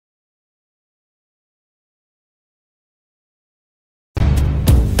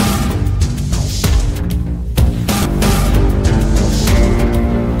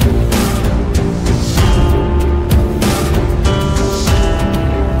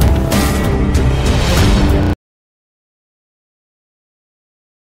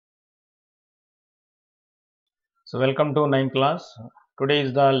So welcome to 9th class. Today is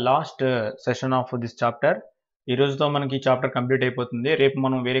the last session of this chapter. ఈ రోజుతో మనకి ఈ chapter complete అయిపోతుంది. రేపు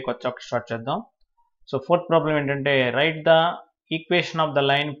మనం వేరే కొత్త చాప్టర్ స్టార్ట్ చేద్దాం. సో ఫోర్త్ ప్రాబ్లం ఏంటంటే right the equation of the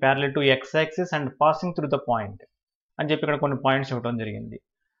line parallel to X axis and passing through the point అని చెప్పి ఇక్కడ కొన్ని పాయింట్స్ ఇవ్వడం జరిగింది.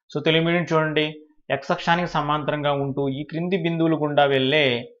 సో తెలుగు మీడియం చూడండి, ఎక్స్ అక్షానికి సమాంతరంగా ఉంటూ ఈ క్రింది బిందువులు గుండా వెళ్ళే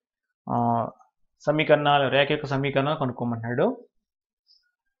సమీకరణాలు రేఖ యొక్క సమీకరణాలు కనుక్కోమంటున్నాడు.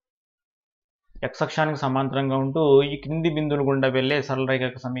 ఎక్స్ అక్షానికి సమాంతరంగా ఉంటూ ఈ క్రింది బిందువులు గుండా వెళ్ళే సరళ రేఖ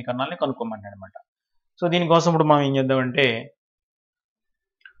యొక్క సమీకరణాలని కనుక్కోమంటాడు అనమాట. సో దీనికోసం ఇప్పుడు మనం ఏం చేద్దామంటే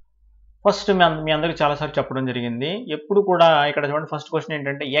ఫస్ట్ మీ అందరికి చాలాసార్లు చెప్పడం జరిగింది. ఎప్పుడు కూడా ఇక్కడ చూడండి, ఫస్ట్ క్వశ్చన్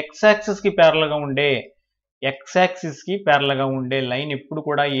ఏంటంటే ఎక్స్ యాక్సిస్కి ప్యారలల్గా ఉండే లైన్ ఎప్పుడు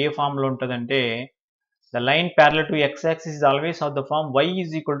కూడా ఏ ఫామ్లో ఉంటుందంటే the line parallel to X axis is always of the form y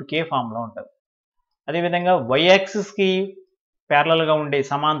is equal to k ఫామ్లో ఉంటుంది. అదేవిధంగా y యాక్సిస్కి ప్యారలల్గా ఉండే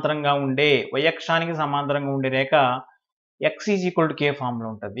సమాంతరంగా ఉండే y అక్షానికి సమాంతరంగా ఉండే రేఖ x is equal to k ఫామ్లో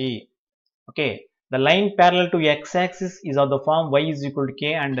ఉంటుంది. Okay, the line parallel to x axis is of the form y is equal to k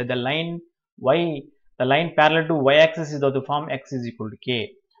and the line parallel to y axis is of the form x is equal to k.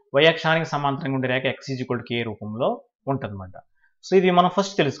 y అక్షానికి సమాంతరంగా ఉండే రేఖ x is equal to k రూపంలో ఉంటుందన్నమాట. So ఇది మనం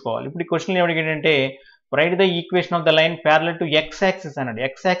first తెలుసుకోవాలి. ఇప్పుడు ఈ క్వశ్చన్ ఏమిటి ఏంటంటే right the equation of the line parallel to x axis అన్నాడు.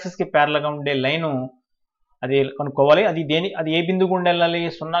 x యాక్సిస్కి ప్యారలల్గా ఉండే లైను అది కనుక్కోవాలి. అది ఏ బిందువు గుండా వెళ్ళాలి?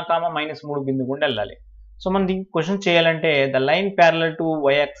 0, -3 బిందువు గుండా వెళ్ళాలి. సో మనం దీనికి క్వశ్చన్ చేయాలంటే the line parallel to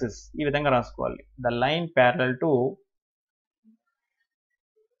y axis ఈ విధంగా రాసుకోవాలి. The line parallel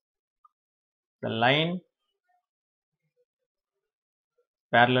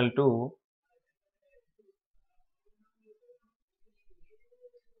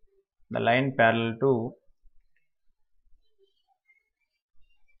to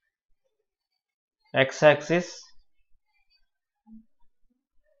x-axis,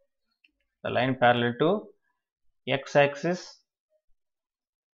 the line parallel to x-axis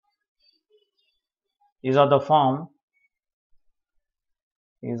is of the form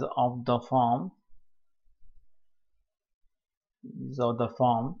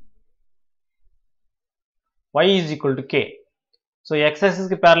y is equal to k. So x-axis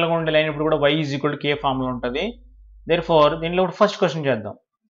కి ప్యారలల్ గా ఉండే లైన్ ఇప్పుడు కూడా y is equal to k form లో ఉంటుంది. దేర్ఫోర్ దీనిలో ఫస్ట్ క్వశ్చన్ చేద్దాం.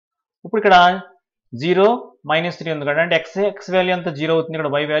 ఇప్పుడు ఇక్కడ 0, -3 ఉంది కదా, అంటే x వాల్యూ అంతా 0 అవుతుంది, ఇక్కడ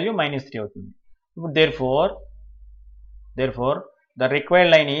y వాల్యూ -3 అవుతుంది. ఇప్పుడు therefore the required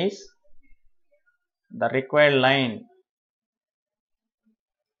line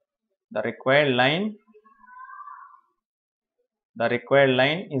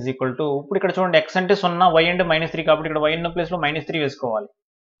is equal to, ఇప్పుడు ఇక్కడ చూడండి x అంటే 0, y అంటే -3 కాబట్టి ఇక్కడ y ఉన్న ప్లేస్ లో -3 వేసుకోవాలి.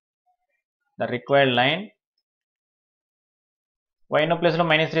 the required line y ఉన్న ప్లేస్ లో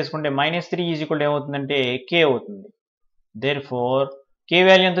 -3 వేసుకుంటే -3 ఈజ్ ఈక్వల్ ఏమవుతుందంటే k అవుతుంది. దేర్ఫోర్ k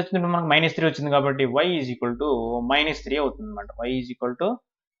వాల్యూ ఎంత వచ్చింది? మనకు -3 వచ్చింది కాబట్టి y ఈజ్ ఈక్వల్ టు -3 అవుతుంది అనమాట. y ఈజ్ ఈక్వల్ టు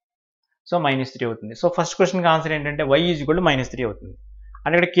 -3 అవుతుంది. సో ఫస్ట్ క్వశ్చన్కి ఆన్సర్ ఏంటంటే y ఈజ్ ఈక్వల్ టు -3 అవుతుంది.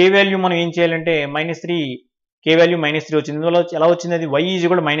 అంటే ఇక్కడ k వాల్యూ మనం ఏం చేయాలంటే k వాల్యూ -3 వచ్చింది. ఇందులో ఎలా వచ్చింది? అది y ఈజ్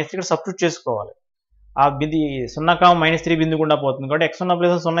ఈక్వల్ టు -3 ఇక్కడ సబ్స్టిట్యూట్ చేసుకోవాలి. ఆ బింది 0, -3 గుండా పోతుంది కాబట్టి x ఉన్న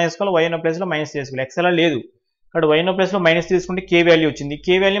ప్లేస్ లో 0 వేసుకోవాలి, y ఉన్న ప్లేస్ లో -3 వేసుకోవాలి. x ఎలా లేదు, ఇక్కడ y ఉన్న ప్లేస్ లో -3 తీసుకుంటే k వాల్యూ వచ్చింది. k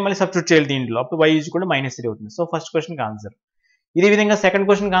వాల్యూ మళ్ళీ సబ్స్టిట్యూట్ చేయాలి దీంట్లో, అప్పుడు y ఈజ్ ఈక్వల్ టు -3 అవుతుంది. సో ఫస్ట్ క్వశ్చన్కి ఆన్సర్. ఇదే విధంగా సెకండ్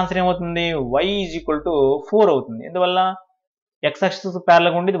క్వశ్చన్కి ఆన్సర్ ఏమవుతుంది? y ఈజ్ ఈక్వల్ టు 4 అవుతుంది. ఎందువల్ల x యాక్సిస్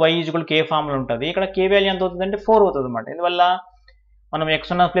ప్యారలల్ గా ఉండేది y is equal to k form లో ఉంటుంది. ఇక్కడ k వాల్యూ ఎంత అవుతుంది అంటే 4 అవుతుంది అనమాట. ఎందువల్ల మనం x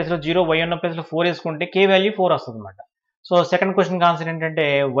ఉన్న ప్లేస్ లో 0, y ఉన్న ప్లేస్ లో 4 వేసుకుంటే k వాల్యూ 4 వస్తుంది అనమాట. సో సెకండ్ క్వశ్చన్కి ఆన్సర్ ఏంటంటే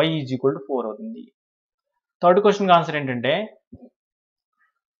y ఈజ్ ఈక్వల్ టు 4 అవుతుంది. థర్డ్ క్వశ్చన్కి ఆన్సర్ ఏంటంటే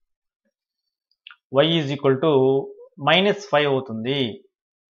y ఈజ్ ఈక్వల్ టు -5 అవుతుంది.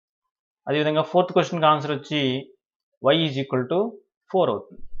 అదేవిధంగా ఫోర్త్ క్వశ్చన్కి ఆన్సర్ వచ్చి y ఈజ్ ఈక్వల్ టు 4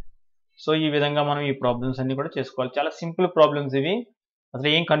 అవుతుంది. సో ఈ విధంగా మనం ఈ ప్రాబ్లమ్స్ అన్ని కూడా చేసుకోవాలి. చాలా సింపుల్ ప్రాబ్లమ్స్ ఇవి, అసలు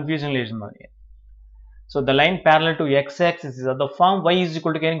ఏం కన్ఫ్యూజన్ లేదు మనకి. So the line parallel to x axis is of the form y is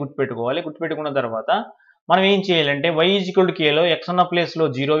equal to k అని గుర్తుపెట్టుకోవాలి. గుర్తుపెట్టుకున్న తర్వాత మనం ఏం చేయాలంటే y is equal to k లో x ఉన్న ప్లేస్ లో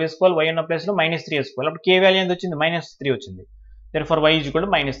 0 వేసుకోవాలి, y ఉన్న ప్లేస్ లో -3 వేసుకోవాలి. అప్పుడు k వాల్యూ ఎంత వచ్చింది? -3 వచ్చింది. Therefore y is equal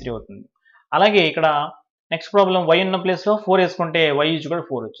to -3 అవుతుంది. అలాగే ఇక్కడ నెక్స్ట్ ప్రాబ్లం y ఉన్న ప్లేస్ లో 4 వేసుకుంటే y ఈజ్ ఈక్వల్ టు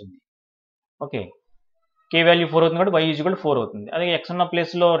 4 వచ్చింది. ఓకే, k వాల్యూ 4 అవుతుంది కాబట్టి y ఈజ్ ఈక్వల్ టు 4 అవుతుంది. అదే x ఉన్న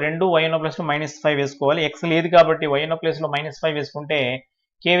ప్లేస్ లో 2, y ఉన్న ప్లేస్ లో -5 వేసుకోవాలి. x లేదు కాబట్టి y ఉన్న ప్లేస్ లో -5 వేసుకుంటే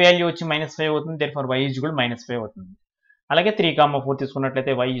k వాల్యూ వచ్చి -5 అవుతుంది. Therefore y is equal to -5 అవుతుంది. అలాగే 3, 4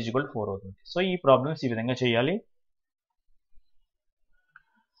 తీసుకున్నట్లయితే y ఈజ్ ఈక్వల్ టు 4 అవుతుంది. సో ఈ ప్రాబ్లమ్స్ ఈ విధంగా చేయాలి.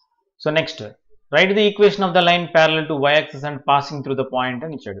 So next right the equation of the line parallel to y axis and passing through the point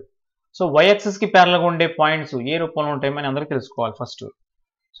అని ఇచ్చాడు. సో y యాక్సిస్ కి ప్యారలల్ గా ఉండే పాయింట్స్ ఏ రూపంలో ఉంటాయని అందరికీ తెలుసుకోవాలి first.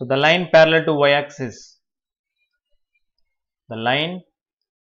 So the line parallel to y axis, the line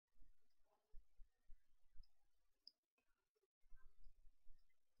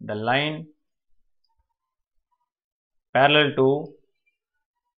the line parallel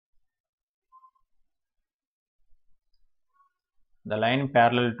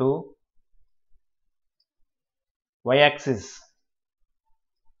to y-axis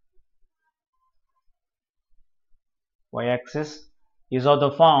is of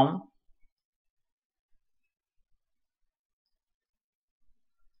the form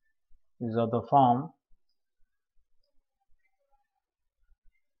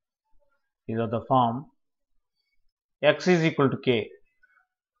x is equal to k.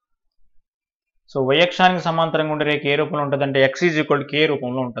 So y అక్షానికి సమాంతరంగా ఉండే రేఖ ఏ రూపంలో ఉంటుందంటే x is equal to k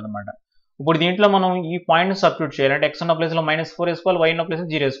రూపంలో ఉంటుంది అన్నమాట. ఇప్పుడు దీంట్లో మనం ఈ పాయింట్ని సబ్స్టిట్యూట్ చేయాలంటే x ఉన్న ప్లేస్లో -4 వేసుకోవాలి, y ఉన్న ప్లేస్లో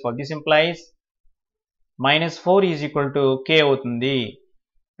 0 వేసుకోవాలి. This implies -4 is equal to k అవుతుంది.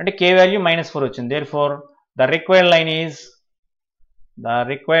 అంటే k వాల్యూ -4 వచ్చింది. There four the required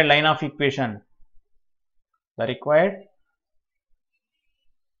line of equation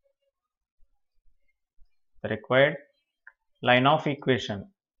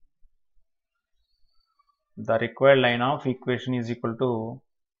the required line of equation is equal to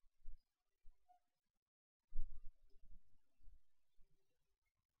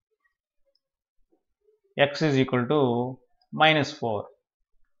x is equal to -4.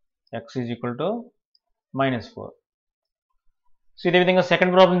 So ఇదే విధంగా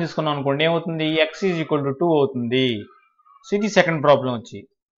సెకండ్ ప్రాబ్లం తీసుకున్నాం అనుకోండి, ఏమవుతుంది, x ఈజ్ ఈక్వల్ టు 2 అవుతుంది. So ఇది సెకండ్ ప్రాబ్లం వచ్చి.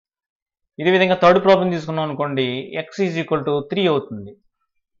 ఇదే విధంగా థర్డ్ ప్రాబ్లం తీసుకున్నాం అనుకోండి, x ఈజ్ ఈక్వల్ టు 3 అవుతుంది.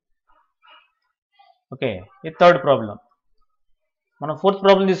 ఓకే, ఇది థర్డ్ ప్రాబ్లం. మనం ఫోర్త్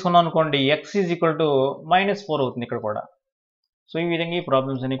ప్రాబ్లం తీసుకున్నాం అనుకోండి, x ఈజ్ ఈక్వల్ టు -4 అవుతుంది ఇక్కడ కూడా. సో ఈ విధంగా ఈ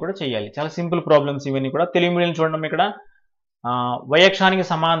ప్రాబ్లమ్స్ అన్ని కూడా చేయాలి. చాలా సింపుల్ ప్రాబ్లమ్స్ ఇవన్నీ కూడా. తెలుగు మీడియం చూడడం, ఇక్కడ y అక్షానికి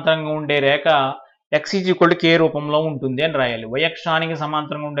సమాంతరంగా ఉండే రేఖ x is equal to k రూపంలో ఉంటుంది అని రాయాలి. y అక్షానికి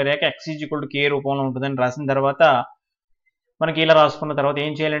సమాంతరంగా ఉండే రేఖ x is equal to k రూపంలో ఉంటుందని రాసిన తర్వాత మనకి ఇలా రాసుకున్న తర్వాత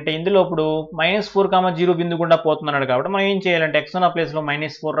ఏం చేయాలంటే, ఇందులో ఇప్పుడు -4,0 బిందు గుండా పోతున్నాడు కాబట్టి మనం ఏం చేయాలంటే x ఉన్న ప్లేస్లో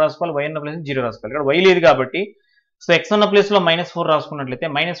 -4 రాసుకోవాలి, y ఉన్న ప్లేస్లో 0 రాసుకోవాలి. ఇక్కడ y లేదు కాబట్టి సో x ఉన్న ప్లేస్లో -4 రాసుకున్నట్లయితే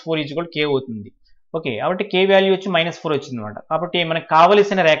 -4 ఈజ్ ఈక్వల్ టు k అవుతుంది. ఓకే, కాబట్టి k వాల్యూ వచ్చి -4 వచ్చింది అనమాట. కాబట్టి మనకు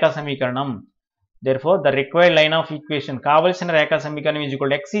కావలసిన రేఖా సమీకరణం, therefore the required line of equation, కావలసిన రేఖా సమీకరణం is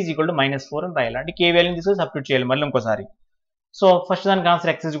equal to x is equal to -4 అని రాయాలి. అంటే k వాల్యూని తీసుకొని సబ్స్టిట్యూట్ చేయాలి మళ్ళీ ఇంకోసారి. సో ఫస్ట్ దానికి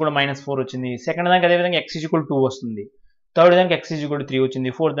answer x is equal to -4 వచ్చింది. సెకండ్ దానికి అదేవిధంగా x ఈజ్ ఈక్వల్ టు 2 వస్తుంది. థర్డ్ దానికి x ఈజ్ ఈక్వల్ టు 3 వచ్చింది.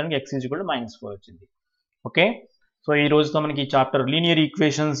 ఫోర్త్ దానికి x ఈజ్ ఈక్వల్ టు -4 వచ్చింది. ఓకే, సో ఈ రోజుతో మనకి ఈ chapter linear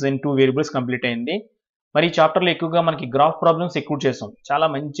equations in 2 variables complete అయింది. మరి ఈ చాప్టర్లో ఎక్కువగా మనకి గ్రాఫ్ ప్రాబ్లమ్స్ ఎక్కువ చేసాం. చాలా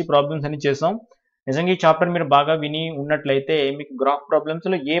మంచి ప్రాబ్లమ్స్ అన్ని చేసాం. నిజంగా ఈ చాప్టర్ మీరు బాగా విని ఉన్నట్లయితే మీకు గ్రాఫ్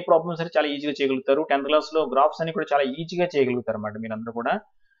ప్రాబ్లమ్స్లో ఏ ప్రాబ్లమ్స్ అయితే చాలా ఈజీగా చేయగలుగుతారు. 10th క్లాస్లో గ్రాఫ్స్ అన్ని కూడా చాలా ఈజీగా చేయగలుగుతారు అన్నమాట మీరందరూ కూడా.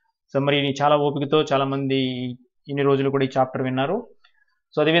 సో మరి చాలా ఓపికతో చాలామంది ఇన్ని రోజులు కూడా ఈ చాప్టర్ విన్నారు.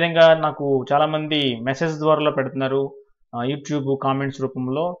 సో అదేవిధంగా నాకు చాలామంది మెసేజ్ ద్వారా పెడుతున్నారు, యూట్యూబ్ కామెంట్స్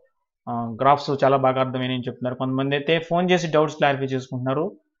రూపంలో గ్రాఫ్స్ చాలా బాగా అర్థమైనని చెప్తున్నారు. కొంతమంది అయితే ఫోన్ చేసి డౌట్స్ క్లారిఫై చేసుకుంటున్నారు.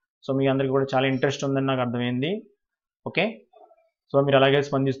 సో మీ అందరికీ కూడా చాలా ఇంట్రెస్ట్ ఉందని నాకు అర్థమైంది. ఓకే, సో మీరు అలాగే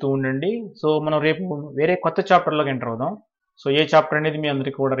స్పందిస్తూ ఉండండి. సో మనం రేపు వేరే కొత్త చాప్టర్లోకి ఎంటర్ అవుదాం. సో ఏ చాప్టర్ అనేది మీ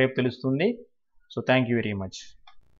అందరికీ కూడా రేపు తెలుస్తుంది. So thank you very much.